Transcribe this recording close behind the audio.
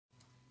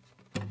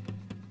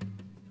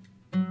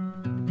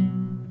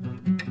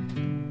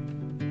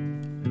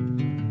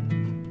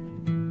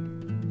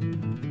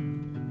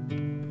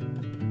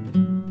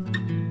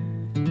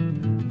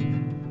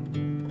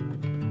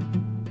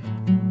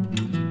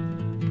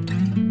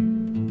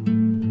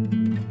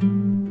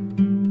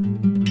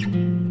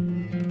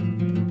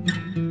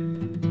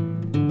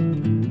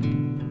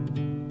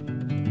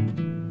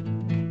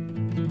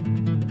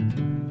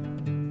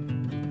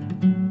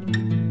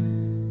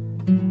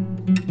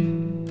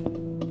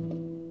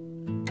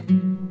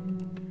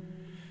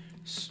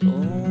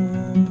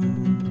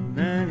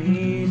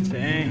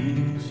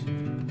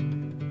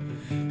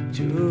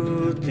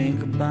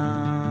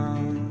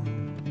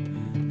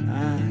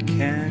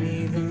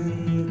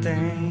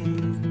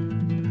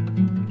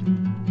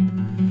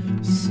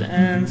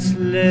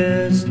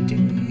senseless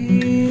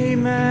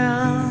demands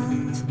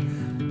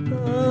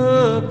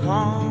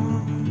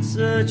upon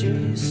such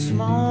a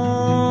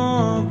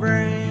small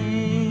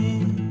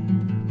brain.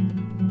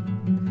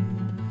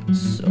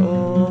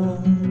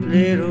 So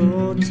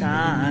little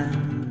time,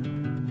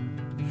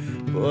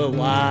 but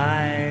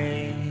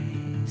why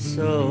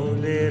so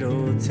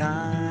little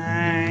time?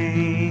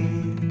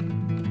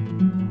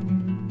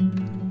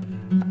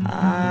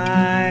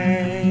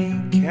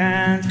 I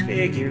can't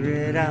figure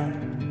it out.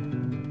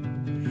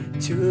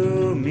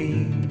 To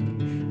me,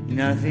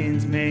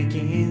 nothing's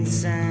making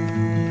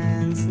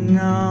sense.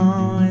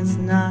 No, it's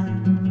not.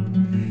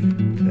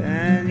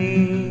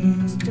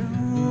 Pennies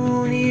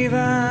don't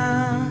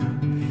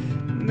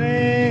even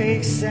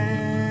make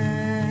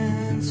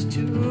sense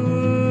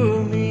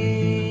to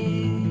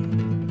me.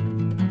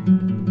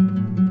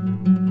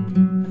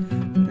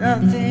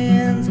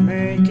 Nothing's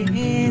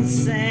making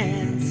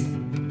sense.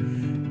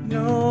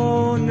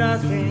 No,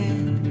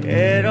 nothing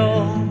at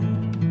all.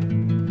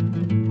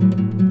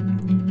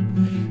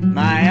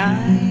 My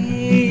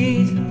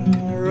eyes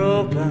are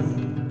open.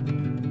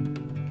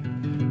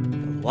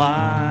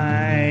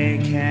 Why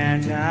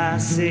can't I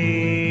see?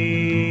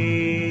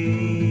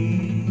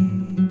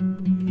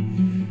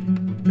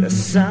 The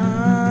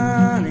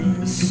sun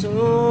is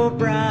so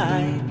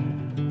bright,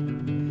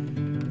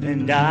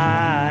 and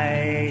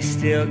I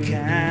still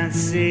can't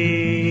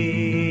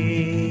see.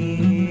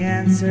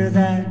 Answer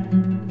that.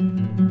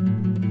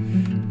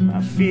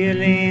 My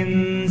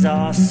feelings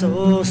are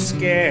so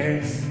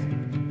scarce.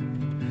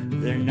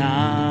 They're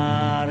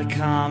not a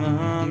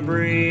common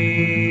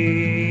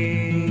breed.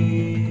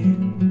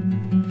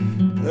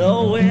 The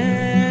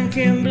wind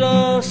can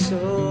blow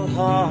so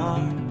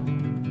hard,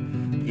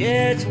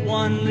 yet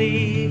one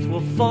leaf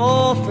will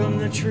fall from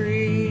the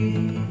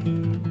tree.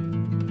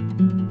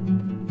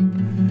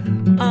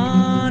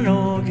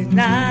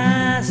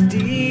 Unorganized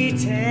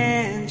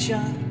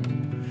detention,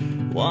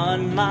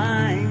 one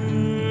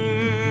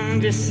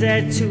mind is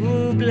set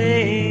to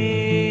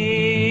blame.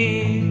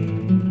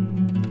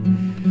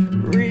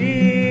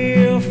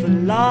 Real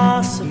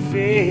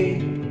philosophy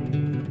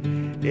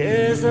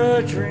is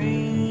a dream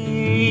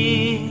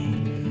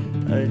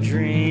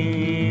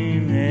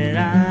that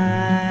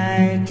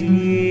I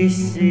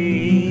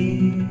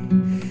deceive.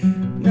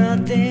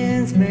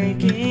 Nothing's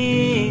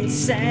making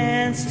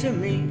sense to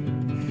me.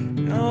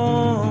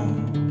 No,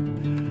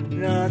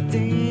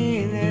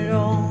 nothing at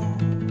all.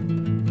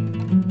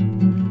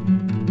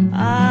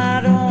 I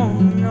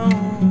don't know.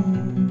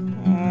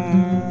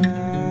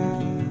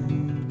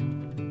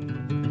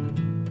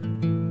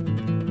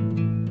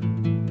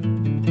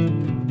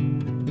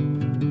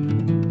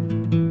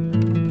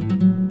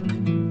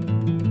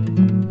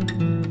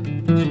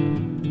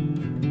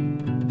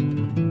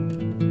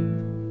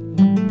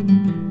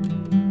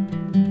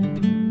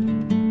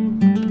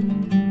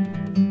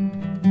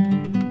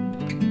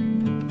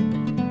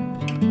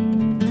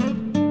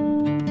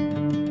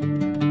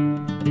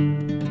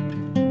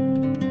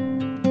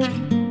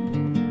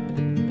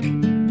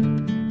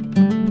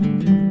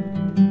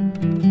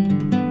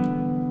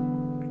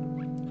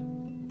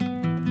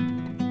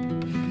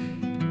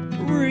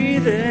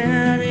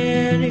 Breathing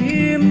in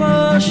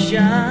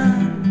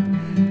emotion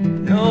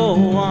no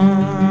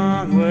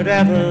one would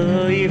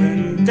ever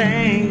even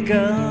think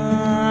of.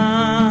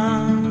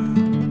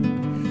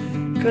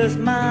 'Cause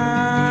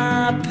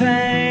my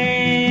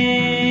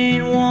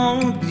pain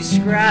won't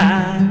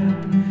describe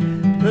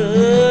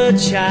the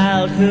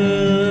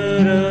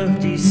childhood of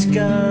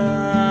disgust.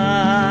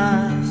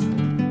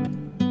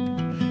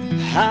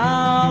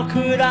 How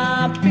could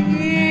I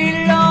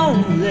be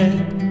lonely?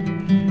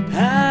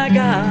 I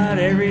got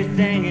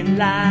everything in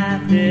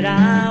life that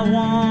I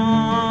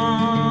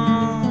want.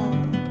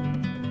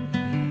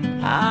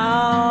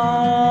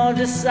 How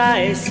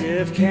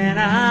decisive can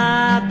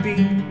I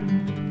be?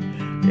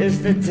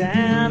 Is the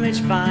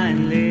damage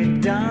finally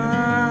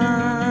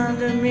done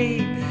to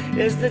me?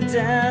 Is the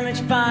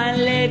damage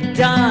finally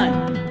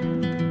done?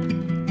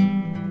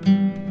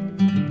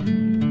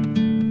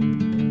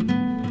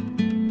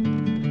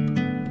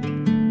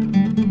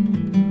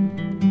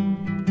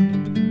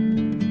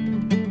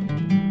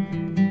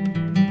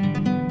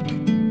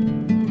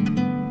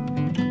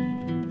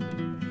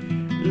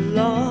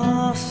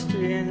 Lost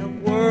in a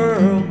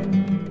world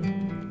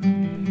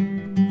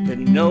that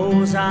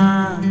knows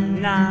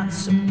I'm not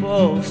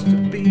supposed to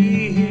be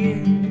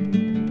here.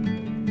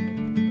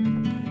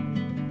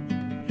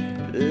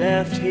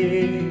 Left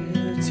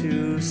here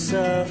to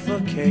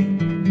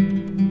suffocate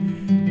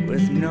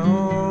with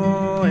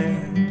no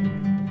air.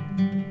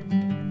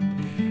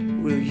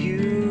 Will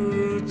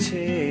you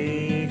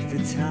take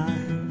the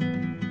time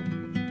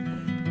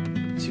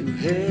to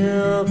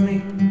help me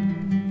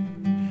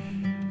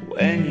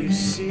when you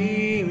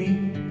see me?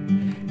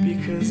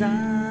 Because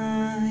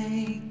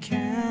I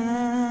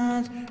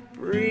can't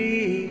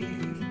breathe.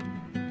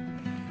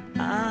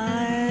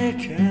 I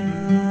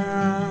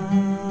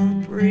can't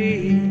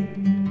breathe.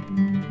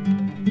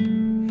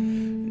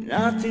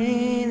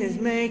 Nothing is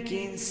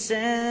making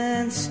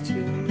sense to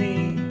me.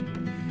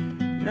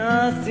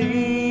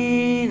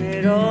 nothing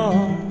at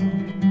all.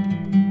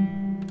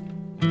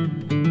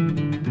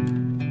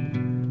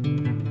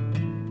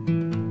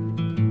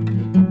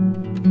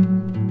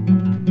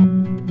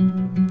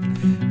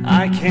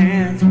 I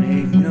can't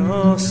make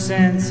no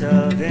sense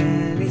of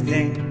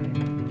anything.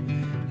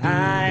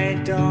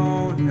 I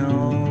don't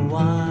know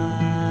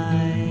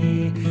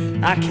why.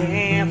 I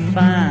can't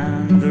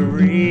find the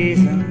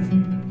reason.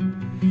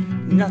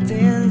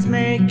 Nothing's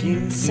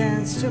making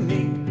sense to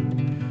me.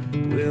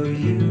 Will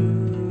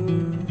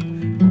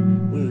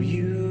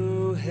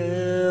you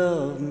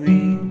help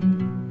me?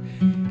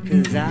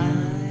 'Cause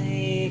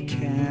I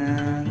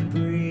can't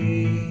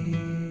breathe.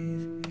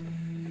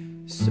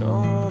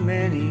 So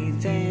many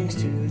things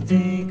to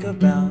think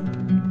about,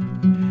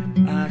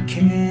 I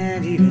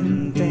can't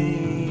even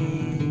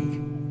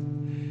think.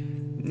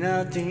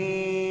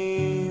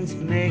 Nothing's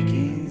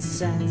making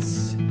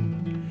sense.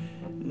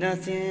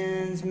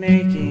 Nothing's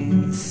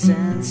making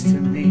sense to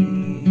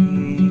me.